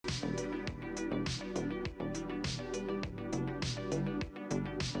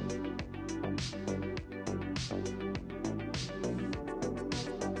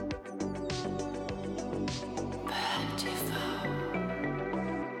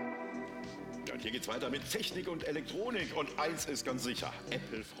Und hier geht's weiter mit Technik und Elektronik. Und eins ist ganz sicher,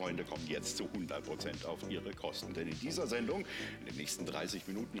 Apple-Freunde kommen jetzt zu 100% auf ihre Kosten. Denn in dieser Sendung, in den nächsten 30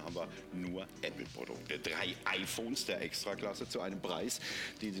 Minuten, haben wir nur Apple-Produkte. 3 iPhones der Extraklasse zu einem Preis,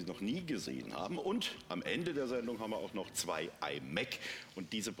 den Sie noch nie gesehen haben. Und am Ende der Sendung haben wir auch noch 2 iMac.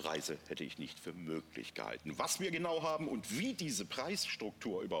 Und diese Preise hätte ich nicht für möglich gehalten. Was wir genau haben und wie diese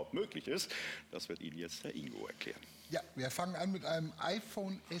Preisstruktur überhaupt möglich ist, das wird Ihnen jetzt Herr Ingo erklären. Ja, wir fangen an mit einem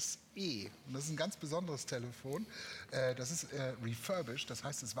iPhone SE. Und das ist ein ganz besonderes Telefon. Das ist refurbished, das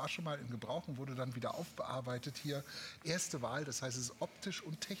heißt, es war schon mal in Gebrauch und wurde dann wieder aufbearbeitet. Hier erste Wahl, das heißt, es ist optisch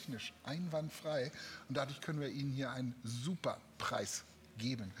und technisch einwandfrei. Und dadurch können wir Ihnen hier einen super Preis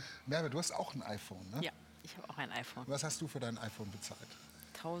geben. Merve, du hast auch ein iPhone, ne? Ja, ich habe auch ein iPhone. Was hast du für dein iPhone bezahlt?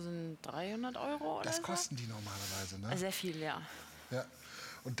 1.300 € oder Das so? kosten die normalerweise, ne? Sehr viel, ja. Ja.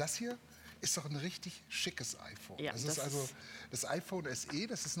 Und das hier ist doch ein richtig schickes iPhone. Ja, das ist also das iPhone SE,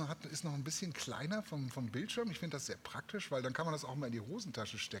 das ist noch ein bisschen kleiner vom Bildschirm. Ich finde das sehr praktisch, weil dann kann man das auch mal in die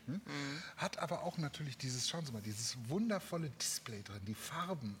Hosentasche stecken. Hat aber auch natürlich dieses, schauen Sie mal, dieses wundervolle Display drin, die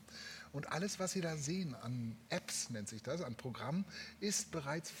Farben. Und alles, was Sie da sehen an Apps, nennt sich das, an Programmen, ist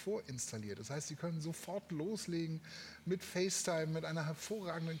bereits vorinstalliert. Das heißt, Sie können sofort loslegen mit FaceTime, mit einer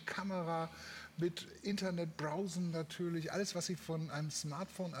hervorragenden Kamera, mit Internet browsen natürlich. Alles, was Sie von einem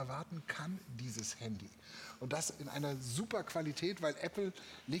Smartphone erwarten, kann dieses Handy. Und das in einer super Qualität, weil Apple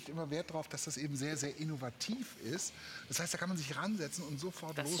legt immer Wert darauf, dass das eben sehr, sehr innovativ ist. Das heißt, da kann man sich ransetzen und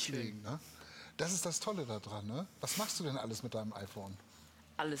sofort loslegen. Ne? Das ist das Tolle daran. Ne? Was machst du denn alles mit deinem iPhone?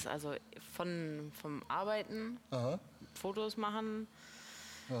 Alles, also vom Arbeiten, Fotos machen,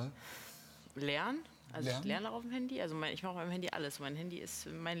 lernen. Also ich lerne auch auf dem Handy. Also ich mache auf meinem Handy alles. Mein Handy ist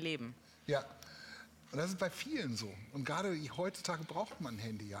mein Leben. Ja. Und das ist bei vielen so. Und gerade heutzutage braucht man ein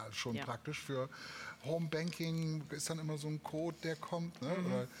Handy ja schon praktisch für Homebanking. Ist dann immer so ein Code, der kommt. Ne?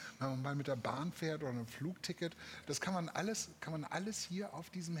 Oder wenn man mal mit der Bahn fährt oder ein Flugticket. Das kann man alles hier auf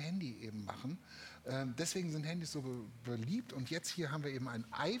diesem Handy eben machen. Deswegen sind Handys so beliebt. Und jetzt hier haben wir eben ein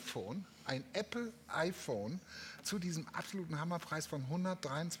iPhone, ein Apple iPhone zu diesem absoluten Hammerpreis von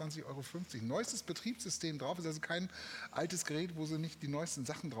 123,50 €. Neuestes Betriebssystem drauf. Ist also kein altes Gerät, wo Sie nicht die neuesten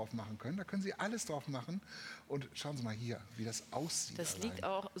Sachen drauf machen können. Da können Sie alles drauf machen. Und schauen Sie mal hier, wie das aussieht. Das liegt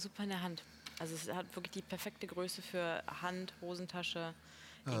auch super in der Hand. Also es hat wirklich die perfekte Größe für Hand, Hosentasche,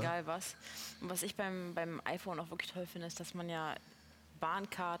 egal was. Und was ich beim iPhone auch wirklich toll finde, ist, dass man ja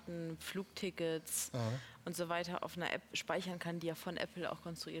Bahnkarten, Flugtickets und so weiter auf einer App speichern kann, die ja von Apple auch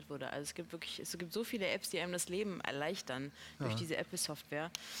konstruiert wurde. Also es gibt so viele Apps, die einem das Leben erleichtern durch diese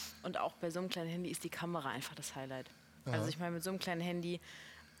Apple-Software. Und auch bei so einem kleinen Handy ist die Kamera einfach das Highlight. Also ich meine, mit so einem kleinen Handy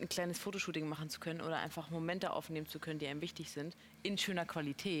ein kleines Fotoshooting machen zu können oder einfach Momente aufnehmen zu können, die einem wichtig sind, in schöner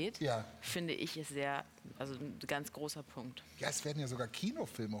Qualität, finde ich, ist ein ganz großer Punkt. Ja, es werden ja sogar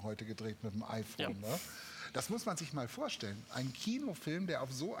Kinofilme heute gedreht mit dem iPhone. Ne? Das muss man sich mal vorstellen. Ein Kinofilm, der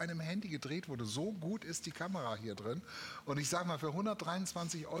auf so einem Handy gedreht wurde, so gut ist die Kamera hier drin. Und ich sage mal, für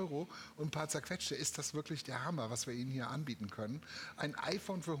 123 € und ein paar zerquetschte ist das wirklich der Hammer, was wir Ihnen hier anbieten können. Ein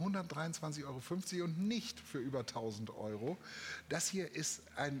iPhone für 123,50 € und nicht für über 1.000 €. Das hier ist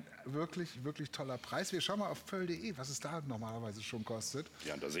ein wirklich, wirklich toller Preis. Wir schauen mal auf Föll.de, was es da normalerweise schon kostet.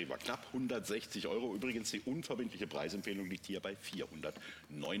 Ja, da sehen wir knapp 160 €. Übrigens, die unverbindliche Preisempfehlung liegt hier bei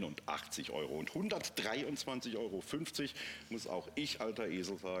 489 € und 123,50 €, muss auch ich, alter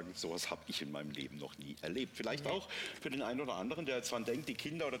Esel, sagen, sowas habe ich in meinem Leben noch nie erlebt. Vielleicht auch für den einen oder anderen, der jetzt dran denkt, die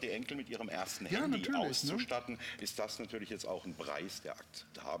Kinder oder die Enkel mit ihrem ersten Handy auszustatten, ist das natürlich jetzt auch ein Preis, der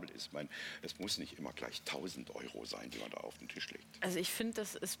akzeptabel ist. Ich meine, es muss nicht immer gleich 1.000 € sein, die man da auf den Tisch legt. Also ich finde,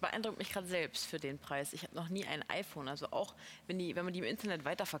 es beeindruckt mich gerade selbst für den Preis. Ich habe noch nie ein iPhone. Also auch wenn man die im Internet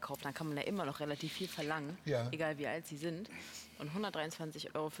weiterverkauft, dann kann man ja immer noch relativ viel verlangen, egal wie alt sie sind. Und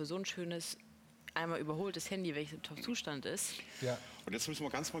 123 € für so ein schönes, einmal überholtes Handy, welches im Top-Zustand ist. Ja. Und jetzt müssen wir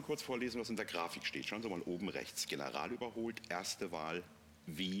ganz mal kurz vorlesen, was in der Grafik steht. Schauen Sie mal oben rechts. Generalüberholt, erste Wahl,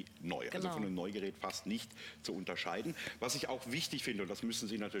 wie neu. Genau. Also von einem Neugerät fast nicht zu unterscheiden. Was ich auch wichtig finde, und das müssen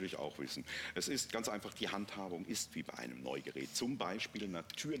Sie natürlich auch wissen, es ist ganz einfach, die Handhabung ist wie bei einem Neugerät. Zum Beispiel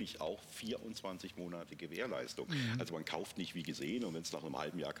natürlich auch 24 Monate Gewährleistung. Also man kauft nicht wie gesehen und wenn es nach einem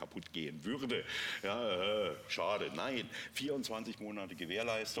halben Jahr kaputt gehen würde, schade, nein, 24 Monate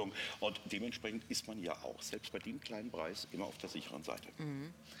Gewährleistung und dementsprechend ist man ja auch, selbst bei dem kleinen Preis, immer auf der sicheren Seite.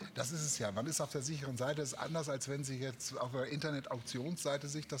 Das ist es ja. Man ist auf der sicheren Seite. Das ist anders, als wenn Sie jetzt auf der Internet-Auktionsseite Internetseite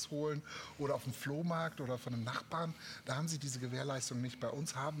sich das holen oder auf dem Flohmarkt oder von einem Nachbarn. Da haben sie diese Gewährleistung nicht. Bei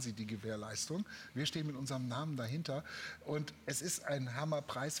uns haben sie die Gewährleistung. Wir stehen mit unserem Namen dahinter. Und es ist ein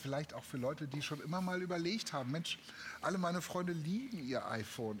Hammerpreis, vielleicht auch für Leute, die schon immer mal überlegt haben, Mensch, alle meine Freunde lieben ihr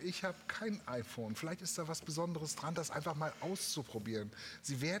iPhone. Ich habe kein iPhone. Vielleicht ist da was Besonderes dran, das einfach mal auszuprobieren.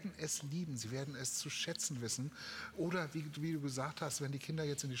 Sie werden es lieben, sie werden es zu schätzen wissen. Oder wie du gesagt hast, wenn die Kinder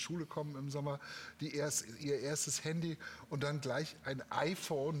jetzt in die Schule kommen im Sommer, ihr erstes Handy und dann gleich ein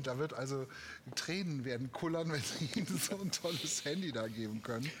iPhone. Da wird also Tränen werden kullern, wenn sie ihnen so ein tolles Handy da geben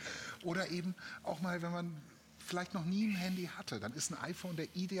können. Oder eben auch mal, wenn man vielleicht noch nie ein Handy hatte, dann ist ein iPhone der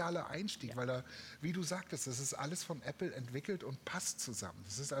ideale Einstieg, weil da, wie du sagtest, das ist alles von Apple entwickelt und passt zusammen.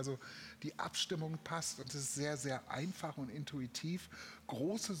 Das ist also, die Abstimmung passt und es ist sehr, sehr einfach und intuitiv.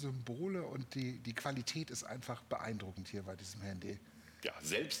 Große Symbole und die Qualität ist einfach beeindruckend hier bei diesem Handy. Ja,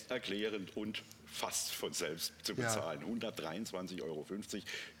 selbsterklärend und fast von selbst zu bezahlen. Ja. 123,50 €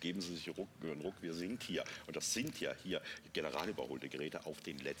 geben Sie sich einen Ruck. Wir sind hier, und das sind ja hier generalüberholte Geräte auf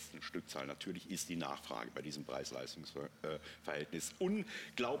den letzten Stückzahlen. Natürlich ist die Nachfrage bei diesem Preis-Leistungs-Verhältnis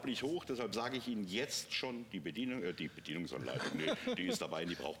unglaublich hoch. Deshalb sage ich Ihnen jetzt schon die Bedienungsanleitung, nee, die ist dabei,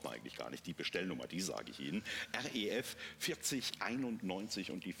 die braucht man eigentlich gar nicht. Die Bestellnummer, die sage ich Ihnen. REF 4091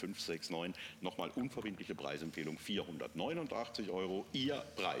 und die 569. Nochmal unverbindliche Preisempfehlung, 489 €. Ihr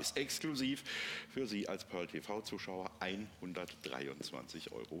Preis exklusiv für Sie als Pearl TV-Zuschauer 123,50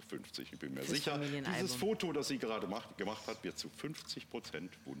 €. Ich bin mir sicher, dieses Foto, das sie gerade gemacht hat, wird zu 50%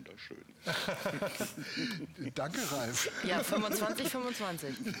 wunderschön. Danke, Ralf. Ja,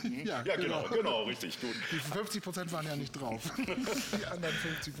 25. Ja, genau, richtig gut. Die 50% waren ja nicht drauf. Die anderen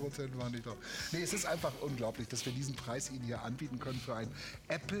 50% waren nicht drauf. Nee, es ist einfach unglaublich, dass wir diesen Preis Ihnen hier anbieten können für ein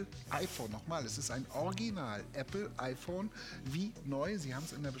Apple iPhone. Nochmal, es ist ein Original Apple iPhone, wie neu. Sie haben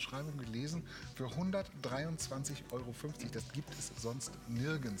es in der Beschreibung gelesen, für 123,50 €. Das gibt es sonst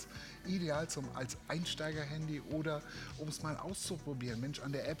nirgends. Ideal als Einsteiger-Handy oder um es mal auszuprobieren. Mensch,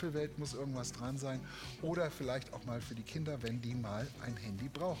 an der Apple-Welt muss irgendwas dran sein. Oder vielleicht auch mal für die Kinder, wenn die mal ein Handy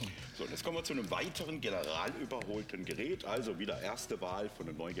brauchen. So, jetzt kommen wir zu einem weiteren generalüberholten Gerät. Also wieder erste Wahl, von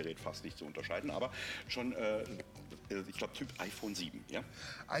einem neuen Gerät fast nicht zu unterscheiden, aber schon ich glaube, Typ iPhone 7, ja?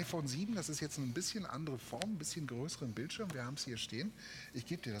 iPhone 7, das ist jetzt ein bisschen andere Form, ein bisschen größeren Bildschirm. Wir haben es hier stehen. Ich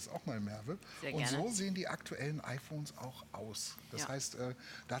gebe dir das auch mal, Merve. Sehr und gerne. so sehen die aktuellen iPhones auch aus. Das heißt,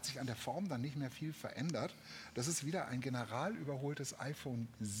 da hat sich an der Form dann nicht mehr viel verändert. Das ist wieder ein generalüberholtes iPhone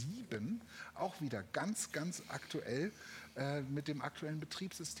 7. Auch wieder ganz, ganz aktuell. Mit dem aktuellen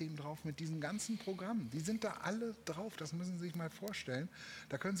Betriebssystem drauf, mit diesen ganzen Programmen. Die sind da alle drauf, das müssen Sie sich mal vorstellen.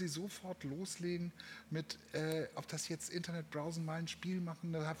 Da können Sie sofort loslegen mit, ob das jetzt Internetbrowsen, mal ein Spiel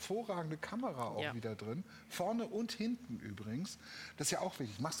machen, eine hervorragende Kamera auch wieder drin. Vorne und hinten übrigens. Das ist ja auch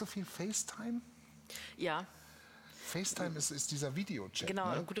wichtig. Machst du viel FaceTime? Ja. FaceTime ist dieser Videochat. Genau,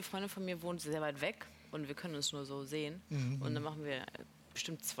 ne? eine gute Freundin von mir wohnt sehr weit weg und wir können uns nur so sehen. Und dann machen wir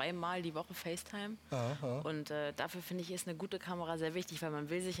bestimmt 2-mal die Woche FaceTime. Und dafür finde ich, ist eine gute Kamera sehr wichtig, weil man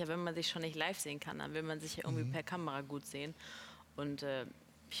will sich ja, wenn man sich schon nicht live sehen kann, dann will man sich ja irgendwie per Kamera gut sehen. Und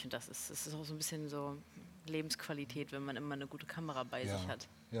ich finde, das ist auch so ein bisschen so Lebensqualität, wenn man immer eine gute Kamera bei sich hat.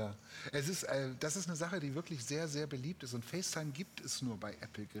 Ja, das ist eine Sache, die wirklich sehr, sehr beliebt ist. Und FaceTime gibt es nur bei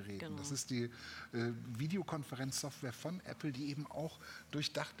Apple-Geräten. Genau. Das ist die Videokonferenzsoftware von Apple, die eben auch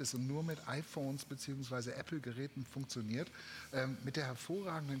durchdacht ist und nur mit iPhones bzw. Apple-Geräten funktioniert. Mit der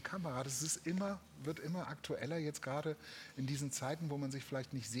hervorragenden Kamera, wird immer aktueller, jetzt gerade in diesen Zeiten, wo man sich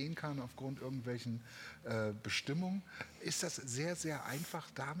vielleicht nicht sehen kann aufgrund irgendwelchen Bestimmungen, ist das sehr, sehr einfach,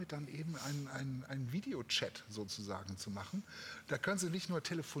 damit dann eben einen Videochat sozusagen zu machen. Da können Sie nicht nur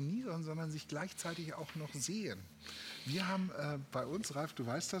telefonieren, sondern sich gleichzeitig auch noch sehen. Wir haben bei uns, Ralf, du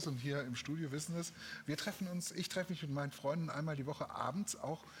weißt das und hier im Studio wissen es, ich treffe mich mit meinen Freunden einmal die Woche abends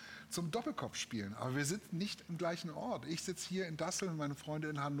auch zum Doppelkopfspielen. Aber wir sitzen nicht im gleichen Ort. Ich sitze hier in Dassel, meine Freunde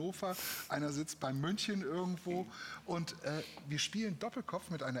in Hannover, einer sitzt bei München irgendwo und wir spielen Doppelkopf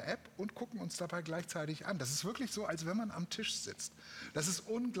mit einer App und gucken uns dabei gleichzeitig an. Das ist wirklich so, als wenn man am Tisch sitzt. Das ist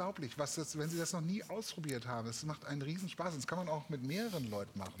unglaublich, wenn Sie das noch nie ausprobiert haben. Es macht einen Riesenspaß. Das kann man auch mit mehreren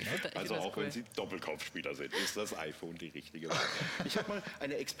Leuten machen. Ne? Also auch wenn Sie Doppelkopfspieler sind, ist das iPhone die richtige Wahl. Ich habe mal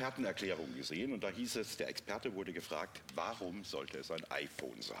eine Expertenerklärung gesehen und da hieß es, der Experte wurde gefragt, warum sollte es ein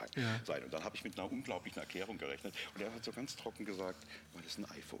iPhone sein? sein. Und dann habe ich mit einer unglaublichen Erklärung gerechnet. Und er hat so ganz trocken gesagt, weil es ein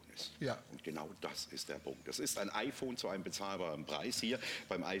iPhone ist. Ja. Und genau das ist der Punkt. Das ist ein iPhone zu einem bezahlbaren Preis. Hier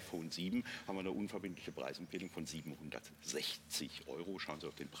beim iPhone 7 haben wir eine unverbindliche Preisempfehlung von 760 Euro. Schauen Sie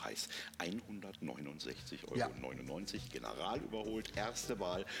auf den Preis. 169,99 Euro. Generalüberholt, erste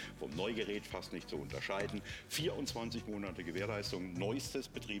Wahl, vom Neugerät fast nicht zu unterscheiden. 24 Monate Gewährleistung, neuestes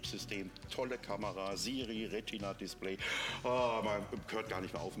Betriebssystem, tolle Kamera, Siri, Retina-Display. Man hört gar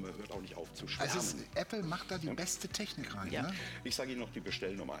nicht mehr auf, man hört auch nicht auf zu schwärmen. Also Apple macht da die beste Technik rein. Ja. Ne? Ich sage Ihnen noch die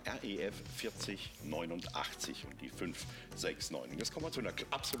Bestellnummer REF 4089 und die 569. Und jetzt kommen wir zu einer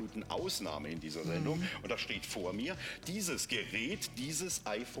absoluten Ausnahme in dieser Sendung. Und das steht vor mir. Dieses Gerät, dieses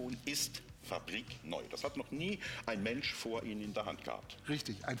iPhone ist fabrikneu. Das hat noch nie ein Mensch vor Ihnen in der Hand gehabt.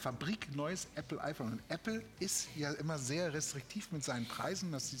 Richtig, ein fabrikneues Apple iPhone. Und Apple ist ja immer sehr restriktiv mit seinen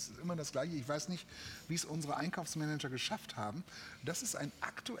Preisen. Das ist immer das Gleiche. Ich weiß nicht, wie es unsere Einkaufsmanager geschafft haben. Das ist ein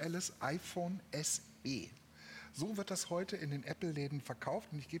aktuelles iPhone SE. So wird das heute in den Apple-Läden verkauft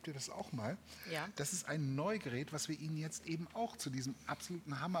und ich gebe dir das auch mal. Ja. Das ist ein Neugerät, was wir Ihnen jetzt eben auch zu diesem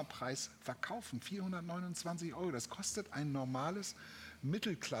absoluten Hammerpreis verkaufen. 429 Euro. Das kostet ein normales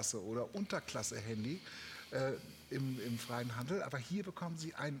Mittelklasse- oder Unterklasse-Handy im freien Handel. Aber hier bekommen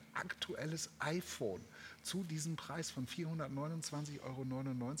Sie ein aktuelles iPhone zu diesem Preis von 429,99 Euro.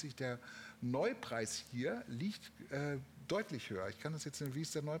 Der Neupreis hier liegt deutlich höher. Ich kann das jetzt nicht, wie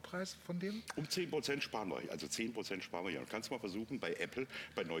ist der Neupreis von dem? Um 10% sparen wir. Also 10% sparen wir hier. Du kannst mal versuchen, bei Apple,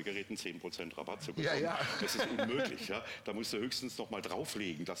 bei Neugeräten 10% Rabatt zu bekommen. Ja. Das ist unmöglich. Ja? Da musst du höchstens noch mal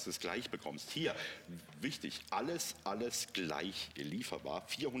drauflegen, dass du es gleich bekommst. Hier, wichtig, alles gleich lieferbar.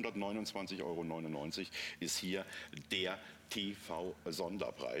 429,99 Euro ist hier der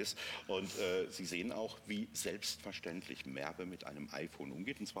TV-Sonderpreis. Und Sie sehen auch, wie selbstverständlich Merve mit einem iPhone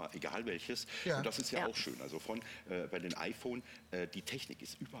umgeht. Und zwar egal welches. Ja. Und das ist ja auch schön. Also bei den iPhone, die Technik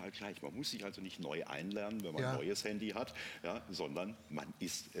ist überall gleich. Man muss sich also nicht neu einlernen, wenn man ein neues Handy hat, ja, sondern man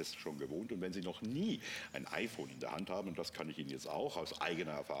ist es schon gewohnt. Und wenn Sie noch nie ein iPhone in der Hand haben, und das kann ich Ihnen jetzt auch aus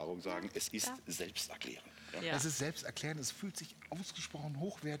eigener Erfahrung sagen, es ist selbsterklärend. Ja? Ja. Es ist selbsterklärend, es fühlt sich ausgesprochen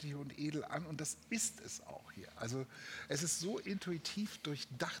hochwertig und edel an und das ist es auch hier. Also es ist so intuitiv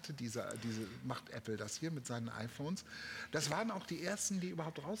durchdacht, diese macht Apple das hier mit seinen iPhones. Das waren auch die ersten, die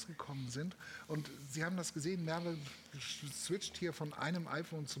überhaupt rausgekommen sind und Sie haben das gesehen, Merve switcht hier von einem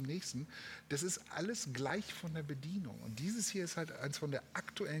iPhone zum nächsten. Das ist alles gleich von der Bedienung und dieses hier ist halt eins von der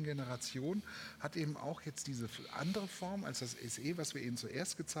aktuellen Generation, hat eben auch jetzt diese andere Form als das SE, was wir Ihnen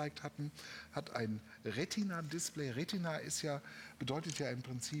zuerst gezeigt hatten, hat ein Retina-Display. Retina bedeutet ja im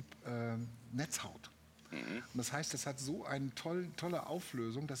Prinzip Netzhaut. Und das heißt, das hat so eine tolle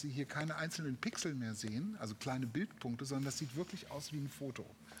Auflösung, dass Sie hier keine einzelnen Pixel mehr sehen, also kleine Bildpunkte, sondern das sieht wirklich aus wie ein Foto.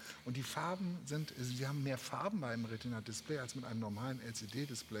 Und die Farben Sie haben mehr Farben beim Retina-Display als mit einem normalen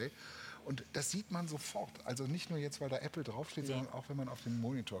LCD-Display. Und das sieht man sofort. Also nicht nur jetzt, weil da Apple draufsteht, sondern auch, wenn man auf den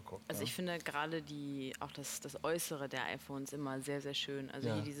Monitor guckt. Also ich finde gerade auch das Äußere der iPhones immer sehr, sehr schön.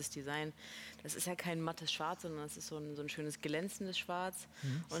 Also hier dieses Design, das ist ja kein mattes Schwarz, sondern das ist so ein schönes glänzendes Schwarz.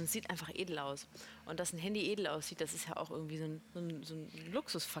 Und es sieht einfach edel aus. Und dass ein Handy edel aussieht, das ist ja auch irgendwie so ein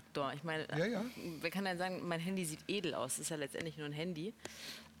Luxusfaktor. Ich meine, wer kann denn sagen, mein Handy sieht edel aus? Das ist ja letztendlich nur ein Handy.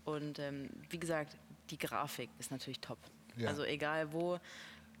 Und wie gesagt, die Grafik ist natürlich top. Ja. Also egal wo,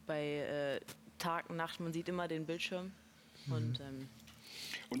 bei Tag, Nacht, man sieht immer den Bildschirm. Und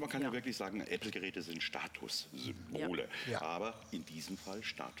man kann ja wirklich sagen, Apple-Geräte sind Statussymbole. Ja. Aber in diesem Fall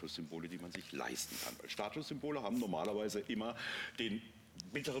Statussymbole, die man sich leisten kann. Weil Statussymbole haben normalerweise immer den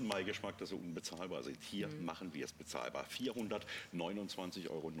bitteren Beigeschmack, dass sie unbezahlbar sind. Hier machen wir es bezahlbar. 429,99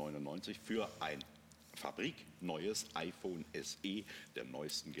 Euro für ein fabrikneues iPhone SE der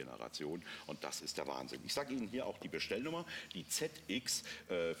neuesten Generation und das ist der Wahnsinn. Ich sage Ihnen hier auch die Bestellnummer, die ZX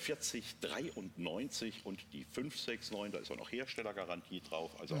 4093 und die 569, da ist auch noch Herstellergarantie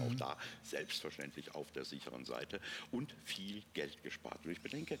drauf, also auch da selbstverständlich auf der sicheren Seite und viel Geld gespart. Und ich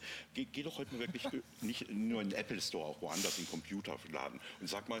bedenke, geh doch heute mal wirklich nicht nur in den Apple Store, auch woanders in den Computerladen und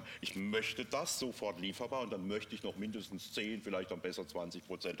sag mal, ich möchte das sofort lieferbar und dann möchte ich noch mindestens 10, vielleicht dann besser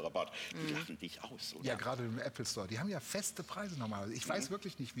 20% Rabatt. Die lachen dich aus, oder? Ja, gerade im Apple Store. Die haben ja feste Preise normalerweise. Ich weiß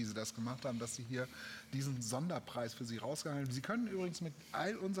wirklich nicht, wie sie das gemacht haben, dass sie hier diesen Sonderpreis für Sie rausgehandelt haben. Sie können übrigens mit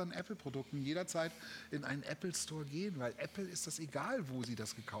all unseren Apple-Produkten jederzeit in einen Apple Store gehen, weil Apple ist das egal, wo Sie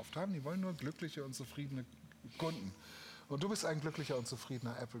das gekauft haben. Die wollen nur glückliche und zufriedene Kunden. Und du bist ein glücklicher und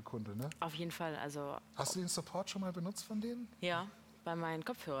zufriedener Apple-Kunde, ne? auf jeden Fall. Also Hast du den Support schon mal benutzt von denen? ja. bei meinen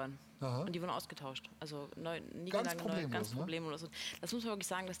Kopfhörern. Aha. Und die wurden ausgetauscht. Also nie Ganz gelangt, problemlos, ganz ne? problemlos. Und das muss man wirklich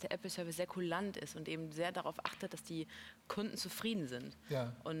sagen, dass der Apple-Service sehr kulant ist und eben sehr darauf achtet, dass die Kunden zufrieden sind.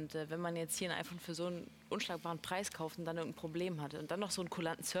 Ja. Und wenn man jetzt hier ein iPhone für so einen unschlagbaren Preis kauft und dann irgendein Problem hat und dann noch so einen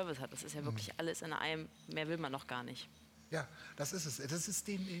kulanten Service hat, das ist ja wirklich alles in einem, mehr will man noch gar nicht. Ja, das ist es. Das ist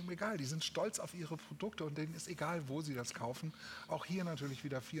denen eben egal. Die sind stolz auf ihre Produkte und denen ist egal, wo sie das kaufen. Auch hier natürlich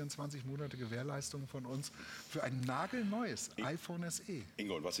wieder 24 Monate Gewährleistung von uns für ein nagelneues iPhone SE.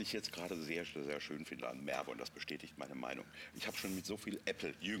 Ingo, und was ich jetzt gerade sehr, sehr schön finde an Merve, und das bestätigt meine Meinung, ich habe schon mit so vielen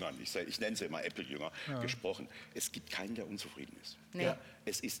Apple-Jüngern, ich nenne sie immer Apple-Jünger, gesprochen. Es gibt keinen, der unzufrieden ist. Nee. Ja,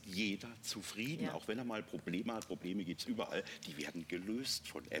 es ist jeder zufrieden, Ja. auch wenn er mal Probleme hat. Probleme gibt es überall. Die werden gelöst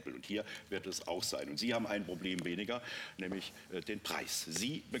von Apple. Und hier wird es auch sein. Und Sie haben ein Problem weniger, nämlich den Preis.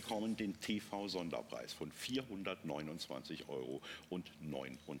 Sie bekommen den TV-Sonderpreis von 429,99 €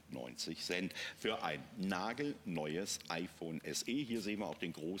 für ein nagelneues iPhone SE. Hier sehen wir auch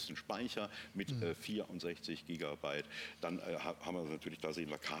den großen Speicher mit 64 GB. Dann haben wir natürlich, da sehen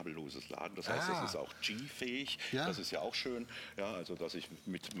wir kabelloses Laden. Das heißt, das ist auch G-fähig. Ja. Das ist ja auch schön. Ja, also, dass ich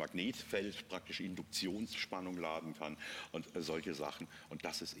mit Magnetfeld praktisch Induktionsspannung laden kann und solche Sachen. Und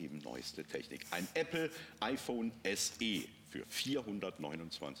das ist eben neueste Technik. Ein Apple iPhone SE für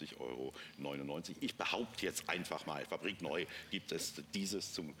 429,99 €. Ich behaupte jetzt einfach mal, fabrikneu gibt es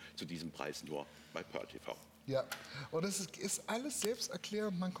dieses zu diesem Preis nur bei Pearl TV. Ja, und es ist alles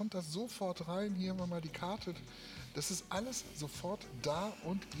selbsterklärend. Man kommt da sofort rein. Hier haben wir mal die Karte. Das ist alles sofort da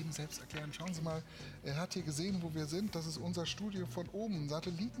und eben selbsterklärend. Schauen Sie mal, er hat hier gesehen, wo wir sind. Das ist unser Studio von oben, ein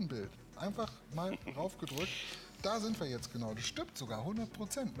Satellitenbild. Einfach mal raufgedrückt. Da sind wir jetzt genau. Das stimmt sogar,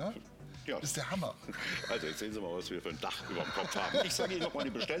 100%, ne? Ja. Das ist der Hammer. Also jetzt sehen Sie mal, was wir für ein Dach über dem Kopf haben. Ich sage Ihnen nochmal die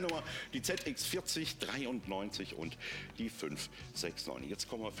Bestellnummer, die ZX4093 und die 569. Jetzt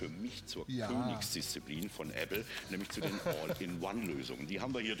kommen wir für mich zur Königsdisziplin von Apple, nämlich zu den All-in-One-Lösungen. Die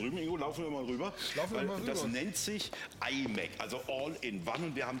haben wir hier drüben. Ingo, laufen wir mal rüber. Das nennt sich iMac, also All-in-One.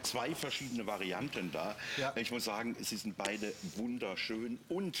 Und wir haben zwei verschiedene Varianten da. Ja. Ich muss sagen, sie sind beide wunderschön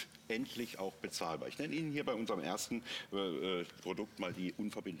und endlich auch bezahlbar. Ich nenne Ihnen hier bei unserem ersten Produkt mal die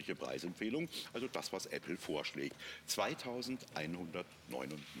unverbindliche Preisempfehlung. Also das, was Apple vorschlägt. 2.199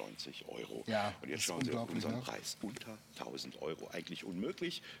 €. Ja, und jetzt schauen Sie auf unseren Preis. Unter 1.000 €. Eigentlich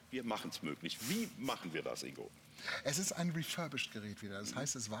unmöglich. Wir machen es möglich. Wie machen wir das, Ingo? Es ist ein refurbished Gerät wieder. Das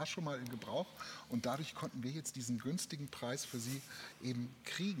heißt, es war schon mal in Gebrauch und dadurch konnten wir jetzt diesen günstigen Preis für Sie eben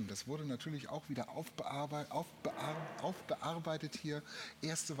kriegen. Das wurde natürlich auch wieder aufbearbeitet hier.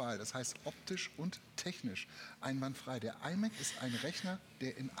 Erste Wahl, das heißt optisch und technisch einwandfrei. Der iMac ist ein Rechner,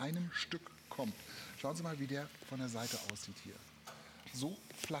 der in einem Stück kommt. Schauen Sie mal, wie der von der Seite aussieht hier. So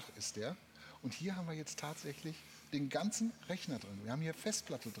flach ist der. Und hier haben wir jetzt tatsächlich den ganzen Rechner drin. Wir haben hier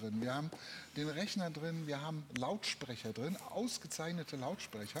Festplatte drin, wir haben den Rechner drin, wir haben Lautsprecher drin, ausgezeichnete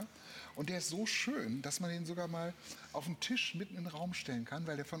Lautsprecher. Und der ist so schön, dass man den sogar mal auf den Tisch mitten in den Raum stellen kann,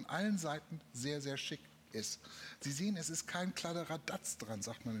 weil der von allen Seiten sehr, sehr schick ist. Sie sehen, es ist kein Kladderadatz dran,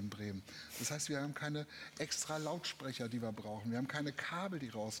 sagt man in Bremen. Das heißt, wir haben keine extra Lautsprecher, die wir brauchen. Wir haben keine Kabel, die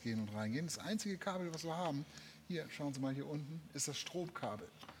rausgehen und reingehen. Das einzige Kabel, was wir haben, hier, schauen Sie mal hier unten, ist das Stromkabel.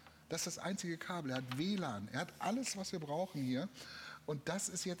 Das ist das einzige Kabel. Er hat WLAN. Er hat alles, was wir brauchen hier. Und das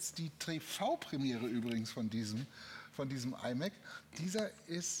ist jetzt die TV-Premiere übrigens von diesem iMac. Dieser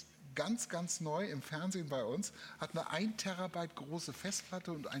ist ganz, ganz neu im Fernsehen bei uns. Hat eine 1 Terabyte große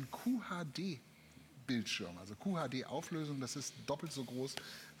Festplatte und ein QHD-Bildschirm. Also QHD-Auflösung, das ist doppelt so groß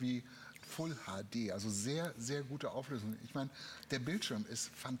wie Full HD, also sehr, sehr gute Auflösung. Ich meine, der Bildschirm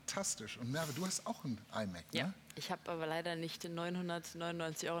ist fantastisch. Und Merve, du hast auch einen iMac, ne? Ja, ich habe aber leider nicht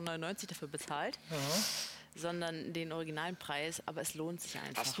 999,99 € dafür bezahlt, sondern den originalen Preis, aber es lohnt sich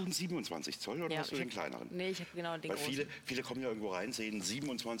einfach. Hast du einen 27 Zoll oder hast du den kleineren? Nee, ich habe genau den Weil großen. viele kommen ja irgendwo rein, sehen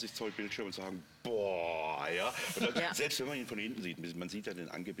 27 Zoll Bildschirm und sagen, boah, ja. Und dann, selbst wenn man ihn von hinten sieht, man sieht ja den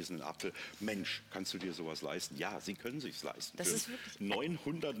angebissenen Apfel, Mensch, kannst du dir sowas leisten? Ja, sie können sich's leisten. Das für ist wirklich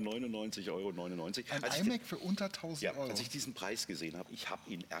 999,99 €. Ein iMac für unter 1.000 €. Als ich diesen Preis gesehen habe, ich habe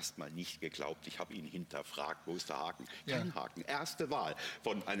ihn erstmal nicht geglaubt. Ich habe ihn hinterfragt. Wo ist der Haken? Kein Haken. Erste Wahl.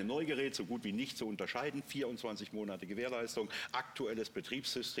 Von einem Neugerät so gut wie nicht zu unterscheiden. 24 Monate Gewährleistung, aktuelles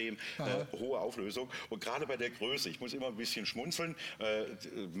Betriebssystem, hohe Auflösung. Und gerade bei der Größe, ich muss immer ein bisschen schmunzeln,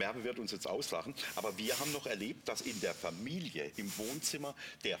 Merve wird uns jetzt auslachen, aber wir haben noch erlebt, dass in der Familie, im Wohnzimmer,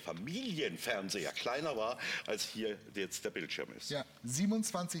 der Familienfernseher kleiner war, als hier jetzt der Bildschirm ist. Ja,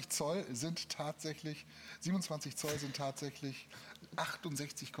 27 Zoll sind tatsächlich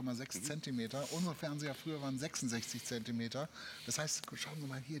 68,6 Zentimeter. Unsere Fernseher früher waren 66 Zentimeter. Das heißt, schauen Sie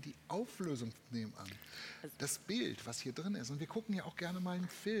mal hier die Auflösung nebenan. Das Bild, was hier drin ist. Und wir gucken ja auch gerne mal einen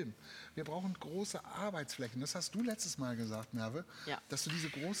Film. Wir brauchen große Arbeitsflächen. Das hast du letztes Mal gesagt, Merve, dass du diese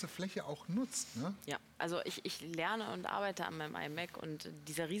große Fläche auch nutzt. Ne? Ja, also ich lerne und arbeite an meinem iMac und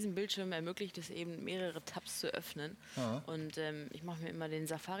dieser Riesenbildschirm ermöglicht es eben, mehrere Tabs zu öffnen. Und ich mache mir immer den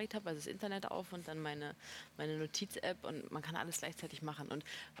Safari-Tab, also das Internet auf und dann meine Notiz-App und man kann alles gleichzeitig machen. Und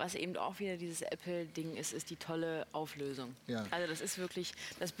was eben auch wieder dieses Apple-Ding ist, ist die tolle Auflösung. Ja. Also das ist wirklich,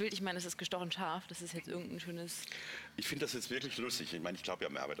 das Bild, ich meine, das ist gestochen scharf, das ist jetzt irgendein schönes... Ich finde das jetzt wirklich lustig. Ich meine, ich glaube ja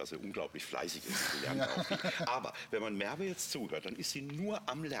Merve, dass er unglaublich fleißig ist. Sie lernt auch viel. Aber wenn man Merve jetzt zuhört, dann ist sie nur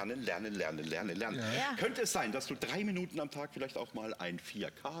am Lernen. Ja. Könnte es sein, dass du 3 Minuten am Tag vielleicht auch mal ein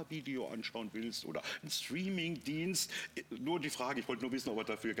 4K-Video anschauen willst oder einen Streaming-Dienst? Nur die Frage, ich wollte nur wissen, ob er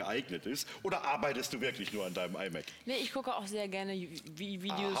dafür geeignet ist. Oder arbeitest du wirklich nur an deinem iMac? Nee, ich gucke auch sehr gerne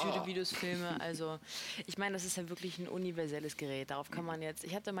Videos, YouTube-Videos, Filme. Also ich meine, das ist ja wirklich ein universelles Gerät. Darauf kann man jetzt...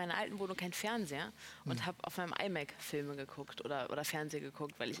 Ich hatte in meiner alten Wohnung keinen Fernseher und habe auf meinem iMac Filme geguckt oder Fernsehen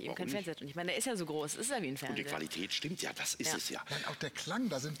geguckt, weil ich eben keinen Fernseher hatte. Und ich meine, der ist ja so groß, ist ja wie ein Fernseher. Und die Qualität stimmt ja, das ist es ja. Nein, auch der Klang,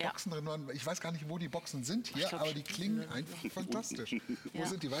 da sind Boxen drin. Ich weiß gar nicht, wo die Boxen sind hier, aber die klingen einfach fantastisch. Wo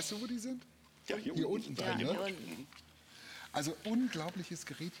sind die? Weißt du, wo die sind? Ja, hier unten drin. Ja, Ne? hier unten. Also unglaubliches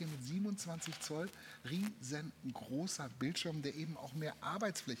Gerät hier mit 27 Zoll, riesengroßer Bildschirm, der eben auch mehr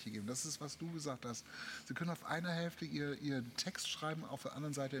Arbeitsfläche gibt. Das ist, was du gesagt hast. Sie können auf einer Hälfte Ihren Text schreiben, auf der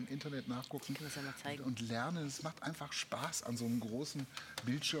anderen Seite im Internet nachgucken und lernen. Es macht einfach Spaß, an so einem großen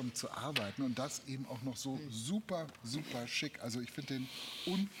Bildschirm zu arbeiten und das eben auch noch so super, super schick. Also ich finde den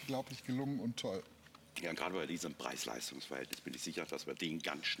unglaublich gelungen und toll. Ja, gerade bei diesem Preis-Leistungs-Verhältnis bin ich sicher, dass wir den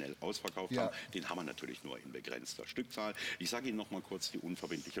ganz schnell ausverkauft haben. Den haben wir natürlich nur in begrenzter Stückzahl. Ich sage Ihnen noch mal kurz die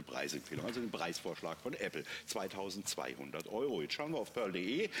unverbindliche Preisempfehlung, also den Preisvorschlag von Apple, 2.200 €. Jetzt schauen wir auf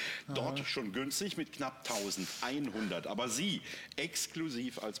pearl.de, dort schon günstig mit knapp 1.100. Aber Sie,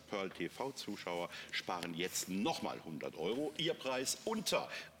 exklusiv als Pearl TV-Zuschauer, sparen jetzt nochmal 100 €. Ihr Preis unter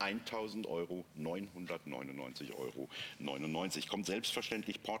 1.000 €, 999,99 €. Kommt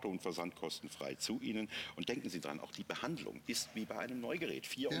selbstverständlich Porto und Versand kostenfrei zu Ihnen. Und denken Sie dran, auch die Behandlung ist wie bei einem Neugerät.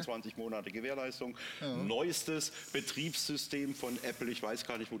 24 Monate Gewährleistung, neuestes Betriebssystem von Apple. Ich weiß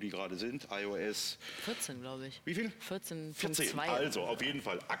gar nicht, wo die gerade sind. iOS 14, glaube ich. Wie viel? 14. 14. Also auf jeden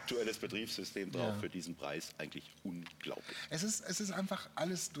Fall aktuelles Betriebssystem drauf für diesen Preis. Eigentlich unglaublich. Es ist einfach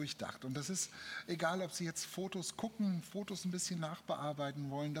alles durchdacht. Und das ist egal, ob Sie jetzt Fotos gucken, Fotos ein bisschen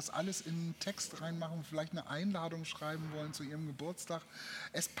nachbearbeiten wollen, das alles in einen Text reinmachen, vielleicht eine Einladung schreiben wollen zu Ihrem Geburtstag.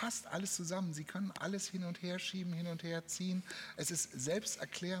 Es passt alles zusammen. Sie können alles hin und her schieben, hin und her ziehen. Es ist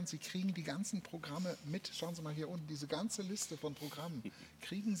selbsterklärend. Sie kriegen die ganzen Programme mit. Schauen Sie mal hier unten, diese ganze Liste von Programmen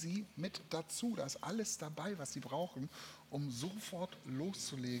kriegen Sie mit dazu. Da ist alles dabei, was Sie brauchen, um sofort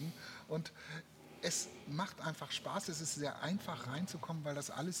loszulegen. Und es macht einfach Spaß. Es ist sehr einfach reinzukommen, weil das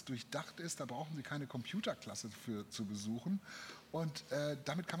alles durchdacht ist. Da brauchen Sie keine Computerklasse für zu besuchen. Und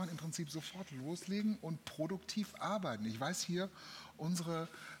damit kann man im Prinzip sofort loslegen und produktiv arbeiten. Ich weiß hier, unsere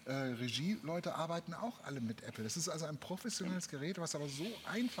Regieleute arbeiten auch alle mit Apple. Das ist also ein professionelles Gerät, was aber so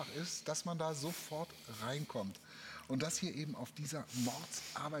einfach ist, dass man da sofort reinkommt. Und das hier eben auf dieser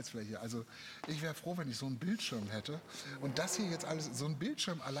Mordsarbeitsfläche. Also ich wäre froh, wenn ich so einen Bildschirm hätte. Und das hier jetzt alles, so ein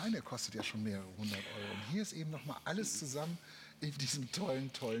Bildschirm alleine kostet ja schon mehrere 100 €. Und hier ist eben nochmal alles zusammen in diesem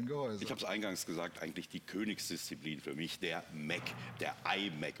tollen Gehäuse. Ich habe es eingangs gesagt, eigentlich die Königsdisziplin für mich, der Mac, der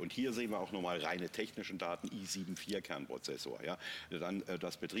iMac. Und hier sehen wir auch nochmal reine technischen Daten, i7-4-Kernprozessor. Ja? Dann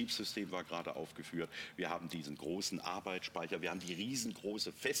das Betriebssystem war gerade aufgeführt. Wir haben diesen großen Arbeitsspeicher, wir haben die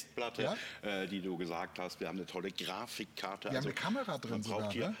riesengroße Festplatte, die du gesagt hast. Wir haben eine tolle Grafikkarte. Wir haben eine Kamera drin man braucht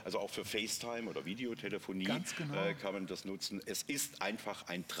sogar, hier, ne? also auch für FaceTime oder Videotelefonie Ganz genau. Kann man das nutzen. Es ist einfach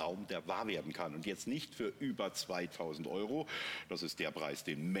ein Traum, der wahr werden kann. Und jetzt nicht für über 2.000 €. Das ist der Preis,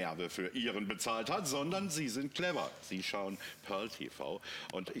 den Merve für Ihren bezahlt hat, sondern Sie sind clever. Sie schauen Pearl TV.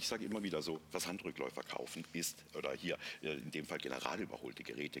 Und ich sage immer wieder so, Versandrückläufer kaufen ist, oder hier in dem Fall generalüberholte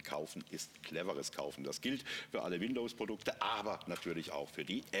Geräte kaufen, ist cleveres Kaufen. Das gilt für alle Windows-Produkte, aber natürlich auch für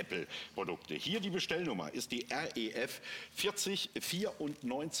die Apple-Produkte. Hier die Bestellnummer ist die REF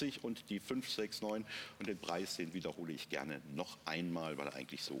 4094 und die 569. Und den Preis, den wiederhole ich gerne noch einmal, weil er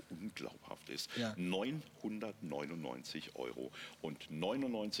eigentlich so unglaubhaft ist. 999 €.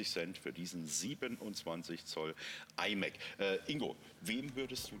 €99 für diesen 27 Zoll iMac. Ingo, wem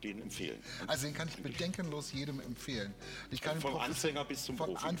würdest du den empfehlen? Also den kann ich bedenkenlos jedem empfehlen. Ich kann Vom Anfänger bis zum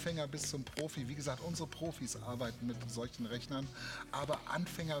Profi. Vom Anfänger bis zum Profi. Wie gesagt, unsere Profis arbeiten mit solchen Rechnern, aber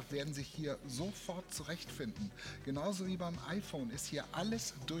Anfänger werden sich hier sofort zurechtfinden. Genauso wie beim iPhone ist hier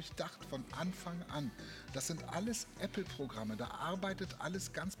alles durchdacht von Anfang an. Das sind alles Apple-Programme, da arbeitet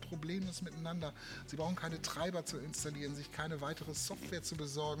alles ganz problemlos miteinander. Sie brauchen keine Treiber zu installieren, sich keine weitere Software zu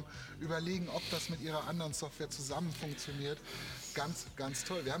besorgen, überlegen, ob das mit ihrer anderen Software zusammen funktioniert. Ganz, ganz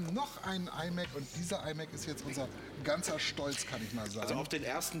toll. Wir haben noch einen iMac und dieser iMac ist jetzt unser ganzer Stolz, kann ich mal sagen. Also auf den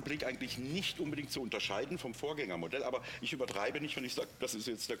ersten Blick eigentlich nicht unbedingt zu unterscheiden vom Vorgängermodell, aber ich übertreibe nicht, wenn ich sage, das ist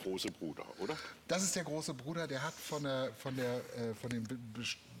jetzt der große Bruder, oder? Das ist der große Bruder, der hat von den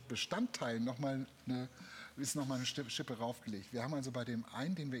Bestandteilen nochmal eine Schippe raufgelegt. Wir haben also bei dem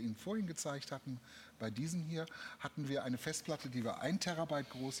einen, den wir Ihnen vorhin gezeigt hatten, bei diesem hier, hatten wir eine Festplatte, die war 1 Terabyte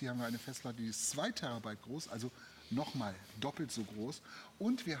groß. Hier haben wir eine Festplatte, die ist 2 Terabyte groß, also nochmal doppelt so groß.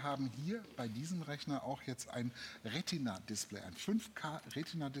 Und wir haben hier bei diesem Rechner auch jetzt ein Retina-Display, ein 5K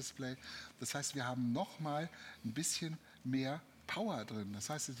Retina-Display. Das heißt, wir haben nochmal ein bisschen mehr Power drin. Das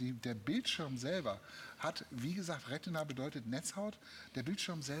heißt, der Bildschirm selber hat, wie gesagt, Retina bedeutet Netzhaut. Der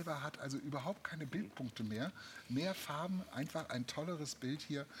Bildschirm selber hat also überhaupt keine Bildpunkte mehr. Mehr Farben, einfach ein tolleres Bild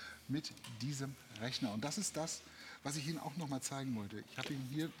hier mit diesem Rechner. Und das ist das, was ich Ihnen auch noch mal zeigen wollte. Ich habe ihn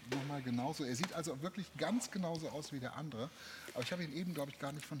hier noch mal genauso. Er sieht also wirklich ganz genauso aus wie der andere. Aber ich habe ihn eben, glaube ich,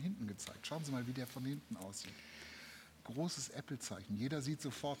 gar nicht von hinten gezeigt. Schauen Sie mal, wie der von hinten aussieht. Großes Apple-Zeichen. Jeder sieht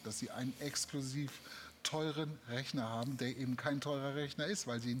sofort, dass Sie einen exklusiv teuren Rechner haben, der eben kein teurer Rechner ist,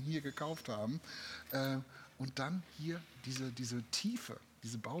 weil Sie ihn hier gekauft haben. Und dann hier diese Tiefe,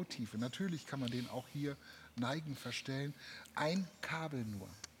 diese Bautiefe. Natürlich kann man den auch hier neigen, verstellen. Ein Kabel nur.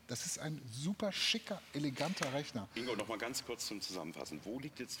 Das ist ein super schicker, eleganter Rechner. Ingo, noch mal ganz kurz zum Zusammenfassen. Wo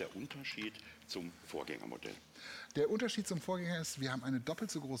liegt jetzt der Unterschied zum Vorgängermodell? Der Unterschied zum Vorgänger ist, wir haben eine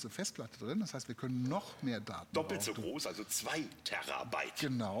doppelt so große Festplatte drin. Das heißt, wir können noch mehr Daten Doppelt so groß, also 2 Terabyte.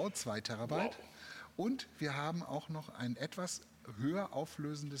 Genau, 2 Terabyte. Wow. Und wir haben auch noch ein etwas höher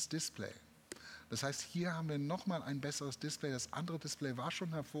auflösendes Display. Das heißt, hier haben wir nochmal ein besseres Display. Das andere Display war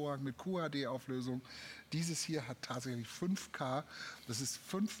schon hervorragend mit QHD-Auflösung. Dieses hier hat tatsächlich 5K. Das ist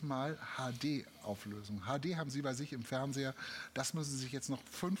 5-mal HD-Auflösung. HD haben Sie bei sich im Fernseher. Das müssen Sie sich jetzt noch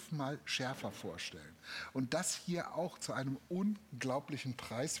 5-mal schärfer vorstellen. Und das hier auch zu einem unglaublichen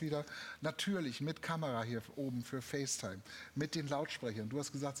Preis wieder. Natürlich mit Kamera hier oben für FaceTime, mit den Lautsprechern. Du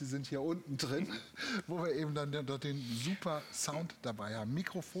hast gesagt, sie sind hier unten drin, wo wir eben dann den super Sound dabei haben.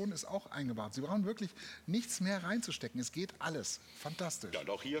 Mikrofon ist auch eingebaut. Sie brauchen wirklich nichts mehr reinzustecken. Es geht alles. Fantastisch. Ja,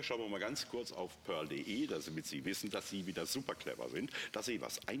 und auch hier schauen wir mal ganz kurz auf pearl.de, damit Sie wissen, dass Sie wieder super clever sind. Da sehen wir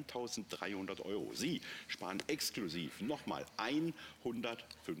es, 1.300 €. Sie sparen exklusiv nochmal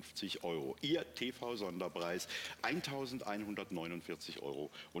 150 €. Ihr TV-Sonderpreis 1.149,99 €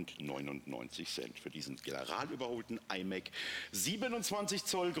 für diesen generalüberholten iMac. 27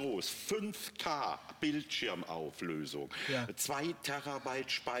 Zoll groß, 5K Bildschirmauflösung, Ja. 2 Terabyte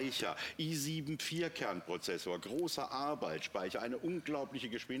Speicher, i7 4-Kern-Prozessor, großer Arbeitsspeicher, eine unglaubliche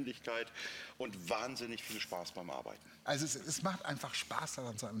Geschwindigkeit und wahnsinnig viel Spaß beim Arbeiten. Also es macht einfach Spaß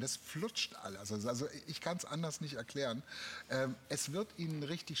daran zu haben. Das flutscht alles. Also ich kann es anders nicht erklären. Es wird Ihnen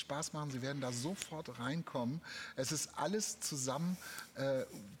richtig Spaß machen. Sie werden da sofort reinkommen. Es ist alles zusammen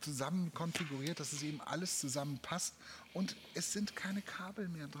konfiguriert, dass es eben alles zusammenpasst. Und es sind keine Kabel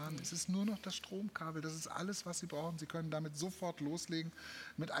mehr dran. Es ist nur noch das Stromkabel. Das ist alles, was Sie brauchen. Sie können damit sofort loslegen.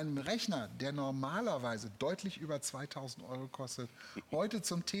 Mit einem Rechner, der normalerweise deutlich über 2.000 € kostet. Heute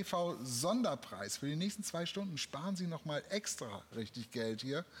zum TV-Sonderpreis. Für die nächsten 2 Stunden sparen Sie noch mal extra richtig Geld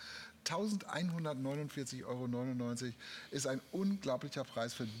hier. 1.149,99 € ist ein unglaublicher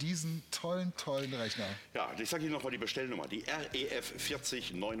Preis für diesen tollen Rechner. Ja, ich sage Ihnen nochmal die Bestellnummer, die REF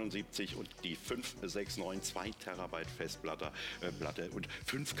 4079 und die 569 2 Terabyte Festplatte und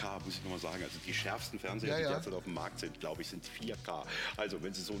 5K, muss ich nochmal sagen. Also die schärfsten Fernseher, die derzeit auf dem Markt sind, glaube ich, sind 4K. Also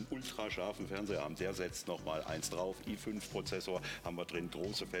wenn Sie so einen ultrascharfen Fernseher haben, der setzt nochmal eins drauf. i5-Prozessor haben wir drin,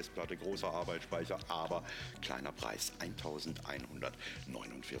 große Festplatte, großer Arbeitsspeicher, aber kleiner Preis,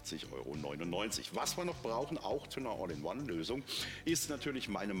 1.149,99 €. Was wir noch brauchen, auch zu einer All-in-One-Lösung, ist natürlich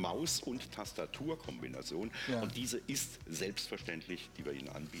meine Maus- und Tastaturkombination. Ja. Und diese ist selbstverständlich, die wir Ihnen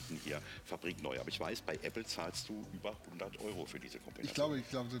anbieten, hier fabrikneu. Aber ich weiß, bei Apple zahlst du über 100 € für diese Kombination. Ich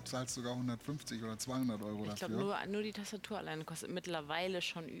glaube, du zahlst sogar 150 oder 200 € dafür. Ich glaube, nur die Tastatur alleine kostet mittlerweile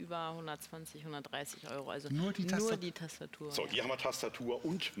schon über 120, 130 €. Also Nur die Tastatur. So, hier haben wir Tastatur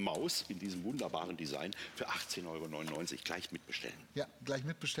und Maus in diesem wunderbaren Design für 18,99 € gleich mitbestellen. Ja, gleich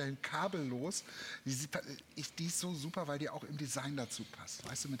mitbestellen. kabellos. Die ist so super, weil die auch im Design dazu passt.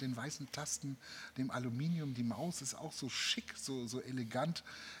 Weißt du, mit den weißen Tasten, dem Aluminium, die Maus ist auch so schick, so elegant.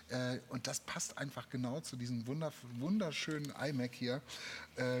 Und das passt einfach genau zu diesem wunderschönen iMac hier.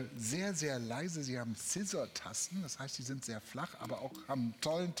 Sehr, sehr leise. Sie haben Scissor-Tasten, das heißt, die sind sehr flach, aber auch haben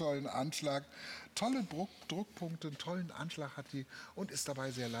einen tollen Anschlag. Tolle Druckpunkte, einen tollen Anschlag hat die und ist dabei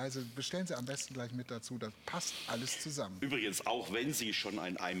sehr leise. Bestellen Sie am besten gleich mit dazu, das passt alles zusammen. Übrigens, auch wenn Sie schon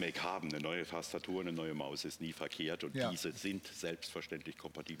ein iMac haben, eine neue Tastatur, eine neue Maus ist nie verkehrt und diese sind selbstverständlich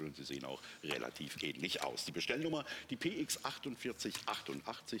kompatibel und sie sehen auch relativ ähnlich aus. Die Bestellnummer, die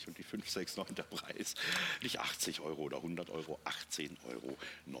PX4888 und die 569, der Preis, nicht 80 Euro oder 100 Euro, 18,99 Euro.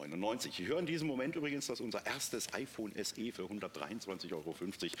 Ich höre in diesem Moment übrigens, dass unser erstes iPhone SE für 123,50 Euro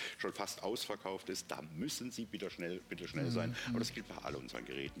schon fast ausverkauft ist. Da müssen Sie bitte schnell sein. Aber das gilt bei all unseren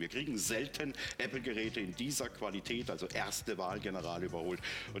Geräten. Wir kriegen selten Apple-Geräte in dieser Qualität, also erste Wahl, generalüberholt.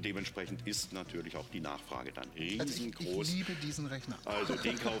 Und dementsprechend ist natürlich auch die Nachfrage dann riesengroß. Also ich liebe diesen Rechner. Also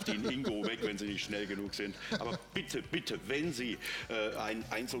den kauft Ihnen Ingo weg, wenn Sie nicht schnell genug sind. Aber bitte, bitte, wenn Sie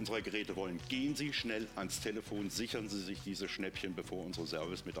eins unserer Geräte wollen, gehen Sie schnell ans Telefon, sichern Sie sich diese Schnäppchen, bevor unsere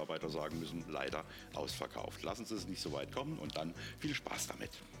Service-Mitarbeiter sagen müssen, leider ausverkauft. Lassen Sie es nicht so weit kommen und dann viel Spaß damit.